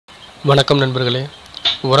வணக்கம் நண்பர்களே,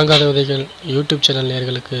 உறங்காத விதைகள் யூடியூப் சேனல்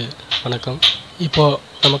நேயர்களுக்கு வணக்கம். இப்போது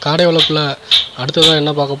நம்ம காடை வளர்ப்பில் அடுத்ததாக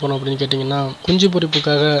என்ன பார்க்க போகிறோம் அப்படின்னு கேட்டிங்கன்னா, குஞ்சு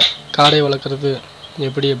பொரிப்புக்காக காடை வளர்க்குறது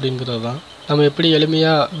எப்படி அப்படிங்கிறது தான். நம்ம எப்படி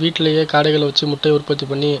எளிமையாக வீட்டிலையே காடைகளை வச்சு முட்டை உற்பத்தி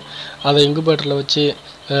பண்ணி அதை இன்குபேட்டரில் வச்சு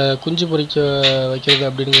குஞ்சு பொரிக்க வைக்கிறது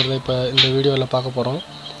அப்படிங்கிறத இப்போ இந்த வீடியோவில் பார்க்க போகிறோம்.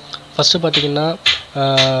 ஃபஸ்ட்டு பார்த்திங்கன்னா,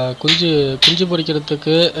 குஞ்சு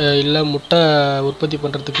பொரிக்கிறதுக்கு இல்லை முட்டை உற்பத்தி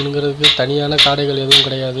பண்ணுறதுக்குங்கிறதுக்கு தனியான காடைகள் எதுவும்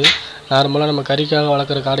கிடையாது. நார்மலாக நம்ம கறிக்காக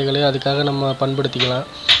வளர்க்குற காடைகளே அதுக்காக நம்ம பண்படுத்திக்கலாம்.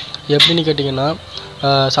 எப்படின்னு கேட்டிங்கன்னா,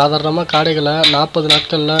 சாதாரணமாக காடைகளை 40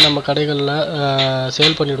 நாட்களில் நம்ம கடைகளில்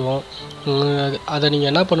சேல் பண்ணிவிடுவோம். அதை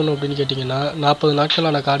நீங்கள் என்ன பண்ணணும் அப்படின்னு கேட்டிங்கன்னா, 40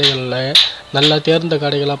 நாட்களான காடைகளில் நல்லா தேர்ந்த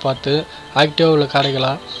காடைகளாக பார்த்து ஆக்டிவாக உள்ள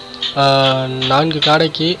காடைகளாக 4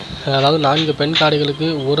 காடைக்கு, அதாவது 4 பெண் காடைகளுக்கு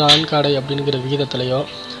ஒரு ஆண் காடை அப்படிங்கிற விகிதத்துலையோ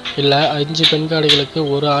இல்லை 5 பெண் காடைகளுக்கு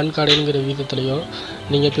ஒரு ஆண் காடைங்கிற விகிதத்துலையோ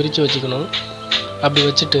நீங்கள் பிரித்து வச்சுக்கணும். அப்படி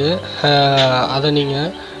வச்சுட்டு அதை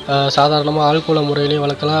நீங்கள் சாதாரணமாக ஆழ்கூள முறையிலையும்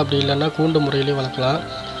வளர்க்கலாம், அப்படி இல்லைன்னா கூண்டு முறையிலையும் வளர்க்கலாம்.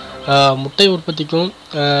 முட்டை உற்பத்திக்கும்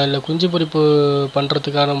இல்லை குஞ்சு பொரிப்பு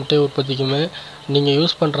பண்ணுறதுக்கான முட்டை உற்பத்திக்குமே நீங்கள்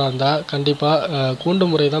யூஸ் பண்ணுறா இருந்தால் கண்டிப்பாக கூண்டு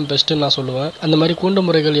முறை தான் பெஸ்ட்டுன்னு நான் சொல்லுவேன். அந்த மாதிரி கூண்டு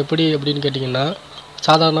முறைகள் எப்படி அப்படின்னு கேட்டிங்கன்னா,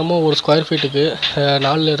 சாதாரணமாக ஒரு ஸ்கொயர் ஃபீட்டுக்கு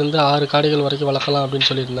 4லேருந்து 6 காடைகள் வரைக்கும் வளர்க்கலாம் அப்படின்னு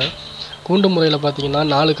சொல்லியிருந்தேன். கூண்டு முறையில் பார்த்தீங்கன்னா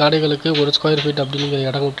 4 காடைகளுக்கு ஒரு ஸ்கொயர் ஃபீட் அப்படிங்கிற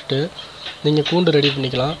இடம் விட்டுட்டு நீங்கள் கூண்டு ரெடி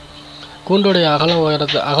பண்ணிக்கலாம். கூண்டோடைய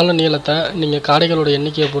அகல நீளத்தை நீங்கள் காடைகளோட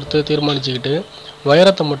எண்ணிக்கையை பொறுத்து தீர்மானிச்சுக்கிட்டு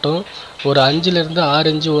உயரத்தை மட்டும் ஒரு 5லேருந்து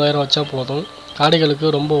 6 இன்ச்சு உயரம் வச்சா போதும். காடைகளுக்கு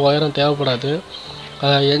ரொம்ப உயரம் தேவைப்படாது.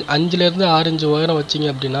 5லேருந்து 6 இன்ச்சு உயரம் வச்சிங்க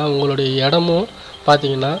அப்படின்னா உங்களுடைய இடமும்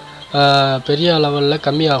பார்த்திங்கன்னா பெரிய லெவலில்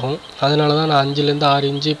கம்மியாகும். அதனால தான் நான் 5லேருந்து 6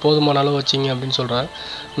 இன்ச்சு போதுமான அளவு வச்சிங்க அப்படின்னு சொல்கிறேன்.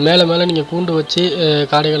 மேலே நீங்கள் கூண்டு வச்சு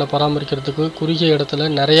காடைகளை பராமரிக்கிறதுக்கும் குறுகிய இடத்துல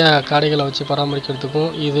நிறையா காடைகளை வச்சு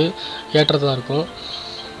பராமரிக்கிறதுக்கும் இது ஏற்றதாக இருக்கும்.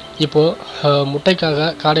 இப்போது முட்டைக்காக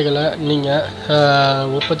காடைகளை நீங்கள்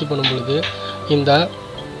உற்பத்தி பண்ணும் பொழுது இந்த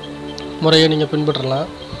முறையை நீங்கள் பின்பற்றலாம்.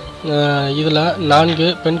 இதில் 4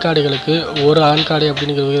 பெண் காடைகளுக்கு ஒரு ஆண் காடை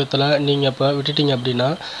அப்படிங்கிற விதத்தில் நீங்கள் இப்போ விட்டுட்டிங்க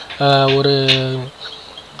அப்படின்னா ஒரு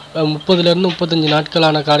 30லேருந்து 35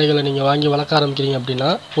 நாட்களான காடைகளை நீங்கள் வாங்கி வளர்க்க ஆரம்பிக்கிறீங்க அப்படின்னா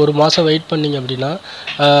ஒரு மாதம் வெயிட் பண்ணிங்க அப்படின்னா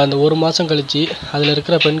அந்த ஒரு மாதம் கழித்து அதில்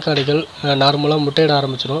இருக்கிற பெண் காடைகள் நார்மலாக முட்டையிட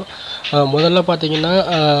ஆரம்பிச்சிடும். முதல்ல பார்த்திங்கன்னா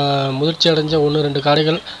முதிர்ச்சி அடைஞ்ச 1-2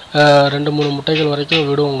 காடைகள் 2-3 முட்டைகள் வரைக்கும்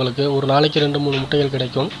விடும். உங்களுக்கு ஒரு நாளைக்கு 2-3 முட்டைகள்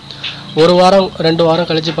கிடைக்கும். 1 வாரம் 2 வாரம்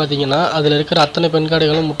கழித்து பார்த்தீங்கன்னா அதில் இருக்கிற அத்தனை பெண்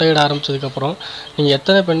காடைகளும் முட்டையிட ஆரம்பித்ததுக்கப்புறம் நீங்கள்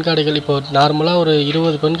எத்தனை பெண் காடைகள், இப்போ நார்மலாக ஒரு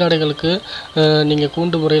 20 பெண் காடைகளுக்கு நீங்கள்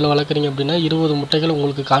கூண்டு முறையில் வளர்க்குறீங்க அப்படின்னா 20 முட்டைகள்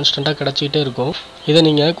உங்களுக்கு கான்ஸ்டண்ட்டாக கிடச்சிக்கிட்டே இருக்கும். இதை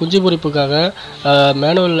நீங்கள் குஞ்சு பொரிப்புக்காக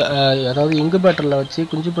மேனுவல், அதாவது இன்குபேட்டரில் வச்சு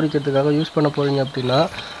குஞ்சு பொரிக்கிறதுக்காக யூஸ் பண்ண போகிறீங்க அப்படின்னா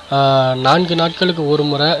 4 நாட்களுக்கு ஒரு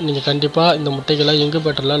முறை நீங்கள் கண்டிப்பாக இந்த முட்டைகளை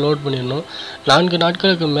இன்குபேட்டரில் லோட் பண்ணிடணும். 4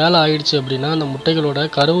 நாட்களுக்கு மேலே ஆயிடுச்சு அப்படின்னா அந்த முட்டைகளோட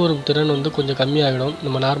கருவுறும் திறன் கொஞ்சம் கம்மியாகிடும்.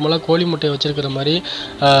 நம்ம நார்மலாக கோழி முட்டையை வச்சுருக்கிற மாதிரி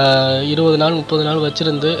 20 நாள் 30 நாள்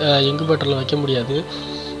வச்சுருந்து இன்குபேட்டரில் வைக்க முடியாது.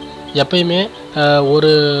 எப்பயுமே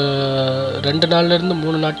ஒரு 2 நாள்லேருந்து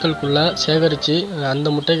 3 நாட்களுக்குள்ளே சேகரித்து அந்த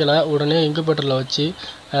முட்டைகளை உடனே இன்குபேட்டரில் வச்சு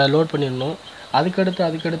லோட் பண்ணிடணும்.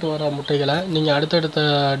 அதுக்கடுத்து வர முட்டைகளை நீங்கள் அடுத்தடுத்த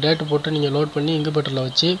டேட்டு போட்டு நீங்கள் லோட் பண்ணி இன்குபேட்டரில்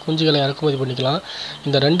வச்சு குஞ்சுகளை இறக்குமதி பண்ணிக்கலாம்.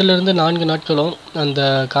 இந்த 2லேருந்து 4 நாட்களும் அந்த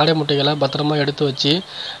காடை முட்டைகளை பத்திரமா எடுத்து வச்சு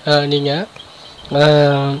நீங்கள்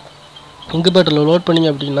இன்குபேட்டரில் லோட் பண்ணிங்க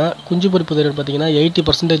அப்படின்னா குஞ்சு பொரிப்பு திறன் பார்த்திங்கன்னா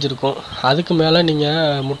 80% இருக்கும். அதுக்கு மேலே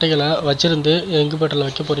நீங்கள் முட்டைகளை வச்சுருந்து இன்குபேட்டரில்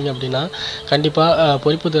வைக்க போகிறீங்க அப்படின்னா கண்டிப்பாக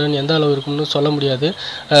பொரிப்பு திறன் எந்த அளவு இருக்கும்னு சொல்ல முடியாது.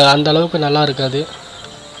 அந்த அளவுக்கு நல்லா இருக்காது.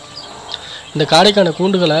 இந்த காடைக்கான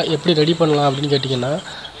கூண்டுகளை எப்படி ரெடி பண்ணலாம் அப்படின்னு கேட்டிங்கன்னா,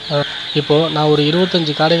 இப்போது நான் ஒரு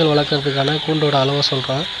 25 காடைகள் வளர்க்குறதுக்கான கூண்டோட அளவை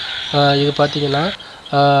சொல்கிறேன். இது பார்த்திங்கன்னா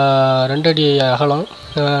 2 அடி அகலம்,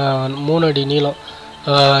 3 அடி நீளம்,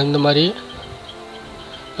 இந்த மாதிரி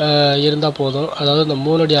இருந்தால் போதும். அதாவது இந்த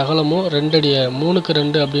 3 அடி அகலமும் 2 அடி 3க்கு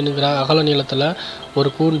 2 அப்படிங்கிற அகல நீளத்தில் ஒரு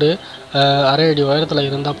கூண்டு 1/2 அடி உயரத்தில்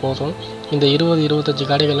இருந்தால் போதும். இந்த 20-25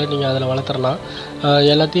 காடைகளை நீங்கள் அதில் வளர்த்துடலாம்.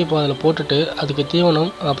 எல்லாத்தையும் இப்போ அதில் போட்டுட்டு அதுக்கு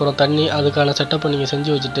தீவனம் அப்புறம் தண்ணி அதுக்கான செட்டப்பை நீங்கள்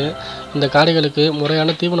செஞ்சு வச்சுட்டு இந்த காடைகளுக்கு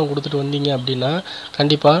முறையான தீவனம் கொடுத்துட்டு வந்தீங்க அப்படின்னா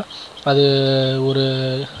கண்டிப்பாக அது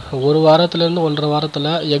ஒரு வாரத்துலேருந்து 1.5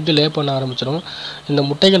 வாரத்தில் எக்கு லே பண்ண ஆரம்பிச்சிடும். இந்த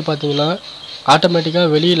முட்டைகள் பார்த்திங்கன்னா ஆட்டோமேட்டிக்காக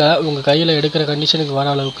வெளியில் உங்கள் கையில் எடுக்கிற கண்டிஷனுக்கு வர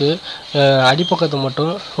அளவுக்கு அடிப்பக்கத்தை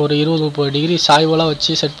மட்டும் ஒரு 20-30 டிகிரி சாய்வெல்லாம்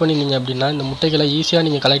வச்சு செட் பண்ணிங்க அப்படின்னா இந்த முட்டைகளை ஈஸியாக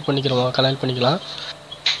நீங்கள் கலெக்ட் பண்ணிக்கலாம்.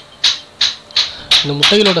 இந்த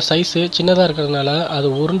முட்டைகளோட சைஸு சின்னதாக இருக்கிறதுனால அது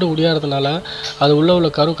உருண்டு உடையாகிறதுனால அது உள்ள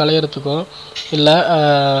கரு களையிறதுக்கும் இல்லை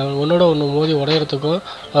ஒன்றோட ஒன்று மோதி உடையிறதுக்கும்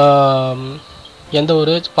எந்த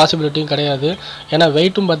ஒரு பாசிபிலிட்டியும் கிடையாது. ஏன்னா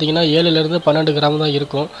வெயிட்டும் பார்த்தீங்கன்னா 7லேருந்து 12 கிராம் தான்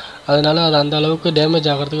இருக்கும். அதனால் அது அந்த அளவுக்கு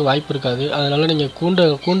டேமேஜ் ஆகிறதுக்கு வாய்ப்பு இருக்காது. அதனால் நீங்கள்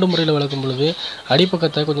கூண்டு முறையில் வளர்க்கும் பொழுது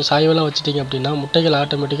அடிப்பக்கத்தை கொஞ்சம் சாய்வெல்லாம் வச்சுட்டிங்க அப்படின்னா முட்டைகள்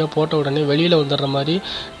ஆட்டோமேட்டிக்காக போட்ட உடனே வெளியில் வந்துடுற மாதிரி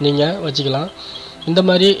நீங்கள் வச்சுக்கலாம். இந்த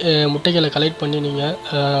மாதிரி முட்டைகளை கலெக்ட் பண்ணி நீங்கள்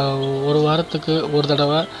ஒரு வாரத்துக்கு ஒரு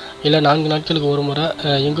தடவை இல்லை 4 நாட்களுக்கு ஒரு முறை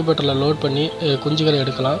இன்குபேட்டரில் லோட் பண்ணி குஞ்சுகளை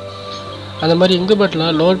எடுக்கலாம். அந்த மாதிரி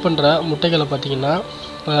இன்குபேட்டரில் லோட் பண்ணுற முட்டைகளை பார்த்திங்கன்னா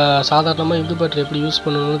சாதாரணமாக இன்குபேட்டர் எப்படி யூஸ்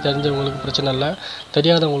பண்ணணும்னு தெரிஞ்சவங்களுக்கு பிரச்சனை இல்லை,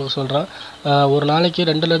 தெரியாதவங்களுக்கு சொல்கிறேன். ஒரு நாளைக்கு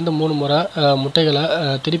 2லேருந்து 3 முறை முட்டைகளை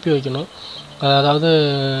திருப்பி வைக்கணும். அதாவது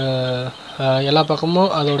எல்லா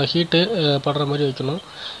பக்கமும் அதோட ஹீட்டு படுற மாதிரி வைக்கணும்.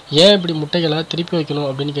 ஏன் இப்படி முட்டைகளை திருப்பி வைக்கணும்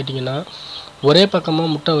அப்படின்னு கேட்டிங்கன்னா, ஒரே பக்கமாக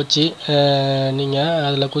முட்டை வச்சு நீங்கள்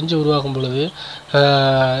அதில் குஞ்சு உருவாக்கும் பொழுது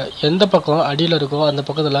எந்த பக்கம் அடியில் இருக்கோ அந்த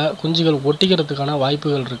பக்கத்தில் குஞ்சுகள் ஒட்டிக்கிறதுக்கான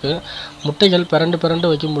வாய்ப்புகள் இருக்குது. முட்டைகள் பிறண்டு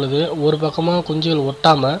வைக்கும் பொழுது ஒரு பக்கமாக குஞ்சுகள்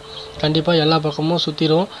ஒட்டாமல் கண்டிப்பாக எல்லா பக்கமும்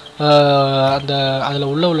சுற்றிலும் அந்த அதில்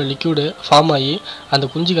உள்ள லிக்யூடு ஃபார்ம் ஆகி அந்த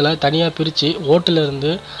குஞ்சுகளை தனியாக பிரித்து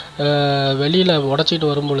ஓட்டிலேருந்து வெளியில்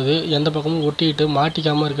உடச்சிட்டு வரும் பொழுது எந்த பக்கமும் ஒட்டிக்கிட்டு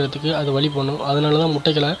மாட்டிக்காமல் இருக்கிறதுக்கு அது வழி பண்ணும். அதனால தான்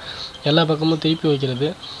முட்டைகளை எல்லா பக்கமும் திருப்பி வைக்கிறது.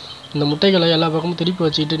 இந்த முட்டைகளை எல்லா பக்கமும் திருப்பி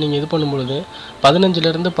வச்சுக்கிட்டு நீங்கள் இது பண்ணும்பொழுது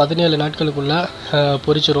 15லேருந்து 17 நாட்களுக்குள்ளே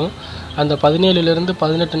பொரிச்சிரும். அந்த 17லேருந்து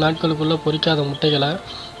 18 நாட்களுக்குள்ளே பொரிக்காத முட்டைகளை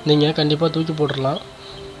நீங்கள் கண்டிப்பாக தூக்கி போட்டுடலாம்.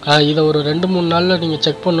 இதை ஒரு 2-3 நாளில் நீங்கள்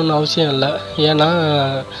செக் பண்ணணுன்னு அவசியம் இல்லை. ஏன்னா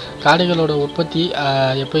காடைகளோட உற்பத்தி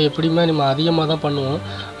எப்படியுமே நம்ம அதிகமாக தான் பண்ணுவோம்.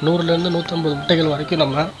 100லேருந்து 150 முட்டைகள் வரைக்கும்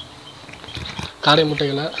நம்ம காடை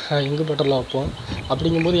முட்டைகளை இன்குபேட்டரில் வைப்போம்.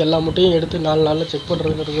 அப்படிங்கும்போது எல்லா முட்டையும் எடுத்து 4 நாளில் செக்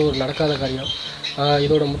பண்ணுறதுங்கிறது ஒரு நடக்காத காரியம்.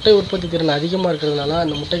 இதோட முட்டை உற்பத்தி திறன் அதிகமாக இருக்கிறதுனால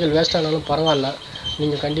அந்த முட்டைகள் வேஸ்ட் ஆனாலும் பரவாயில்ல.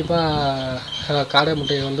 நீங்கள் கண்டிப்பாக காடை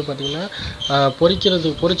முட்டையை வந்து பார்த்திங்கன்னா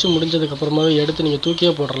பொரித்து முடிஞ்சதுக்கப்புறமாவே எடுத்து நீங்கள்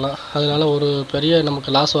தூக்கியே போட்டுடலாம். அதனால் ஒரு பெரிய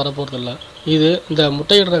நமக்கு லாஸ் வரப்போகிறதில்ல. இந்த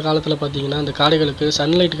முட்டையிடுற காலத்தில் பார்த்திங்கன்னா இந்த காடைகளுக்கு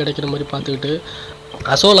சன்லைட் கிடைக்கிற மாதிரி பார்த்துக்கிட்டு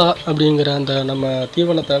அசோலா அப்படிங்கிற அந்த நம்ம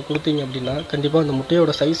தீவனத்தை கொடுத்தீங்க அப்படின்னா கண்டிப்பாக அந்த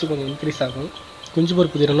முட்டையோட சைஸு கொஞ்சம் இன்க்ரீஸ் ஆகும், குஞ்சு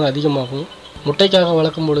பொரிப்பு திறனும் அதிகமாகும். முட்டைக்காக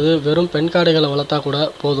வளர்க்கும் பொழுது வெறும் பெண் காடைகளை வளர்த்தா கூட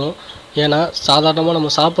போதும். ஏன்னா சாதாரணமாக நம்ம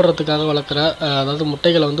சாப்பிட்றதுக்காக வளர்க்குற அதாவது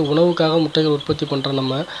முட்டைகளை வந்து உணவுக்காக முட்டைகள் உற்பத்தி பண்ணுற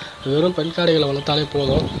நம்ம வெறும் பெண் காடைகளை வளர்த்தாலே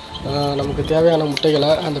போதும். நமக்கு தேவையான முட்டைகளை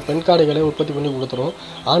அந்த பெண் காடைகளே உற்பத்தி பண்ணி கொடுத்துரும்.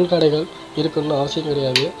 ஆண் காடைகள் இருக்கணும்னு அவசியம்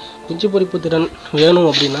கிடையாது. குஞ்சு பொரிப்பு திறன் வேணும்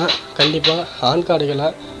அப்படின்னா கண்டிப்பாக ஆண் காடைகளை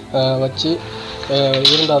வச்சு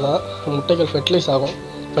இருந்தால் தான் முட்டைகள் ஃபெர்டிலைஸ் ஆகும்.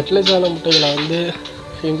 ஃபெர்டிலைஸ் ஆன முட்டைகளை வந்து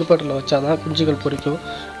இன்குபேட்டரில் வச்சா தான் குஞ்சுகள் பொரிக்கும்.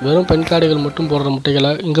 வெறும் பெண் காடைகள் மட்டும் போடுற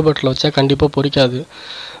முட்டைகளை இன்குபேட்டரில் வச்சா கண்டிப்பாக பொரிக்காது.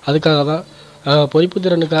 அதுக்காக தான் பொரிப்பு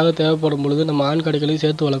திறனுக்காக தேவைப்படும் பொழுது நம்ம ஆண் காடைகளையும்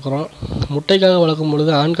சேர்த்து வளர்க்குறோம். முட்டைக்காக வளர்க்கும்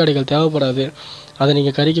பொழுது ஆண் காடைகள் தேவைப்படாது, அதை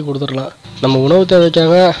நீங்கள் கறிக்கு கொடுத்துடலாம். நம்ம உணவு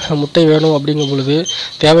தேவைக்காக முட்டை வேணும் அப்படிங்கும் பொழுது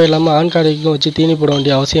தேவையில்லாமல் ஆண் காடைக்கும் வச்சு தீனி போட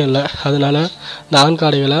வேண்டிய அவசியம் இல்லை. அதனால் இந்த ஆண்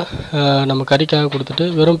காடைகளை நம்ம கறிக்காக கொடுத்துட்டு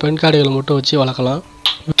வெறும் பெண் காடைகளை மட்டும் வச்சு வளர்க்கலாம்.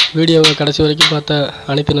 வீடியோவை கடைசி வரைக்கும் பார்த்த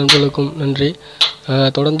அனைத்து நண்பர்களுக்கும் நன்றி.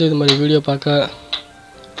 தொடர்ந்து இது மாதிரி வீடியோ பார்க்க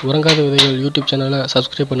உறங்காத விதைகள் யூடியூப் சேனலை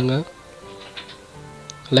சப்ஸ்கிரைப் பண்ணுங்கள்,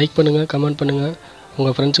 லைக் பண்ணுங்கள், கமெண்ட் பண்ணுங்கள்,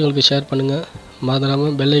 உங்கள் ஃப்ரெண்ட்ஸுங்களுக்கு ஷேர் பண்ணுங்கள்,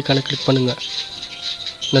 மறந்துடாமல் பெல் ஐக்கானை கிளிக் பண்ணுங்கள்.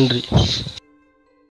 நன்றி.